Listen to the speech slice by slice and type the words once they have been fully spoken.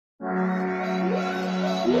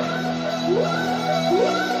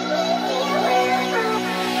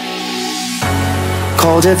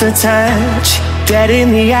Cold at the touch, dead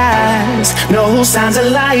in the eyes, no signs of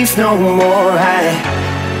life no more. I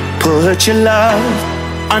put your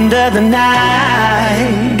love under the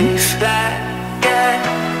knife.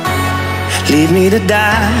 Leave me to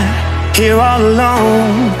die here all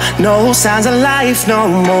alone. No signs of life no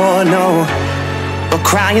more, no. A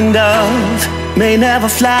crying dove may never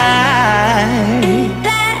fly.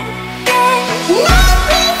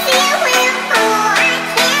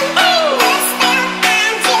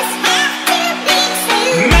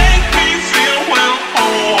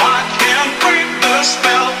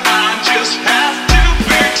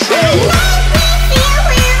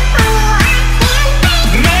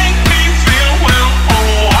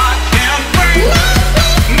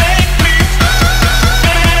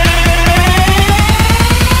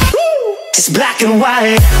 Black and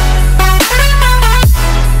white.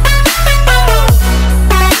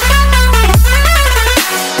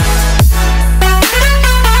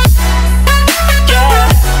 Yeah.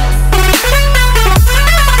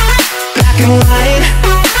 Black and white.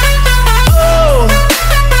 Oh,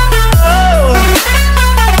 oh,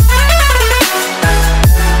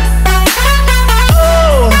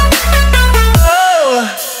 oh, oh.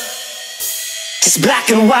 Just black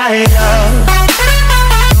and white.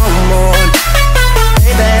 No more.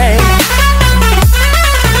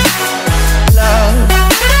 Love,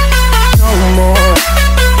 no more,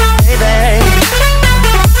 baby.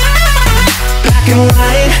 Black and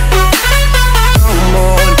white, no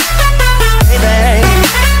more, baby.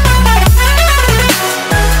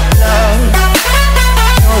 Love,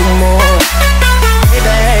 no more,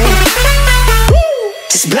 baby.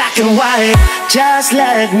 Just black and white, just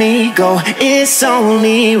let me go. It's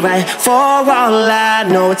only right. For all I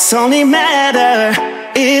know, it's only matter.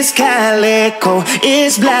 It's calico,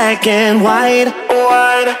 it's black and white.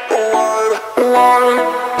 White, white,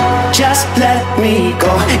 white. Just let me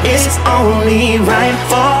go, it's only right.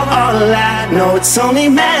 For all I know, it's only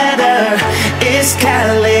matter. It's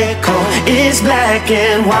calico, it's black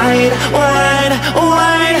and white. White,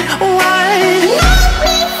 white, white.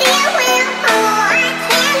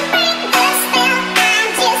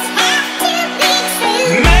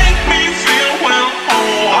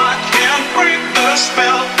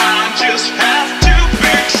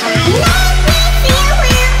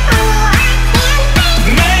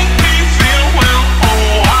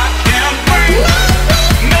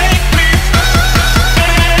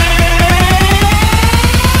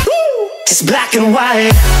 Black and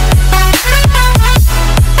white.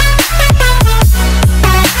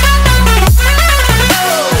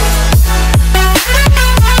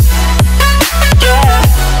 Yeah.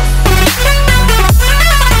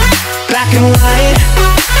 Black and white.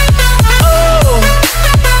 Oh,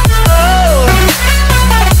 oh,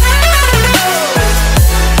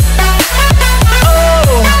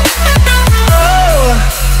 oh, oh.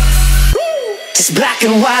 Just black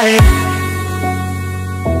and white.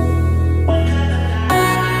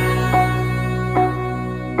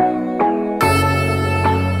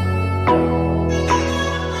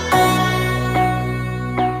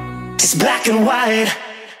 Black and white.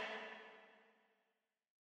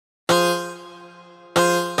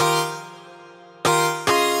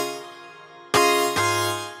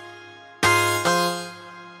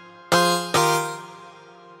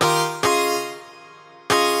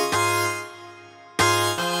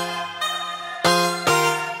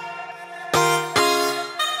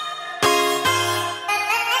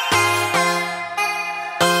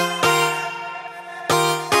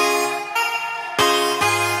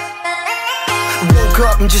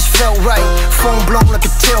 Up and just felt right, phone blown like a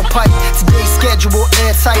tailpipe. Today's schedule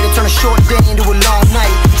airtight, I turn a short day into a long night.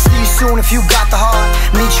 See you soon if you got the heart,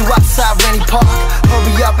 meet you outside Rennie Park.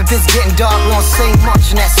 Hurry up if it's getting dark, won't say much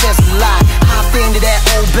and that says a lot. Hop into that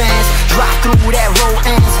old Benz, drive through that road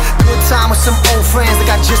ends. Good time with some old friends, I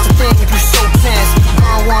got just a thing if you so tense.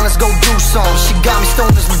 Burn one, let's go do some, she got me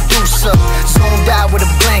stoned as Medusa. Zoned out with a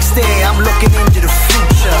blank stare, I'm looking into the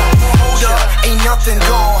future. Hold up, ain't nothing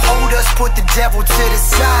gon' hold us, put the devil to the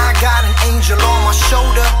side, got an angel on my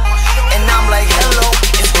shoulder, and I'm like, hello,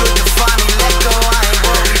 it's good to finally let go. I ain't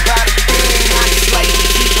worried about a thing, I just like to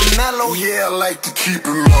keep it mellow. Yeah, I like to keep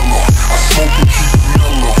it mellow. I smoke and keep it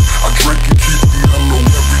mellow, I drink and keep it mellow.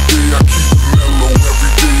 Every day I keep it mellow,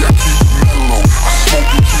 every day I keep it mellow. I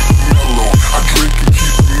smoke and keep it mellow, I drink and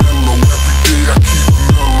keep it mellow. Every day I keep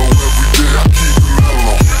it mellow, every day I keep it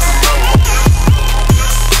mellow.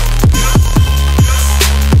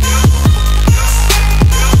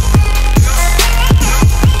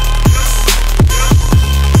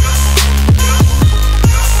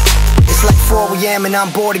 a.m. and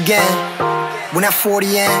I'm bored again. When that 40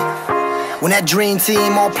 in, when that dream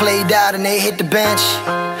team all played out and they hit the bench,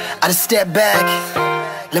 I just step back,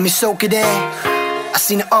 let me soak it in. I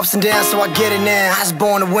seen the ups and downs, so I get it now. I was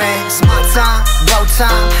born to win. It's my time, about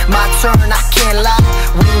time, my turn, I can't lie.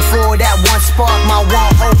 Waiting for that one spark, my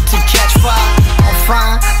one hope to catch fire. I'm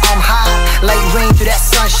fine, I'm high, like rain through that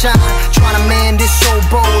sunshine. Trying to man this so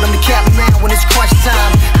bold, I'm the captain man when it's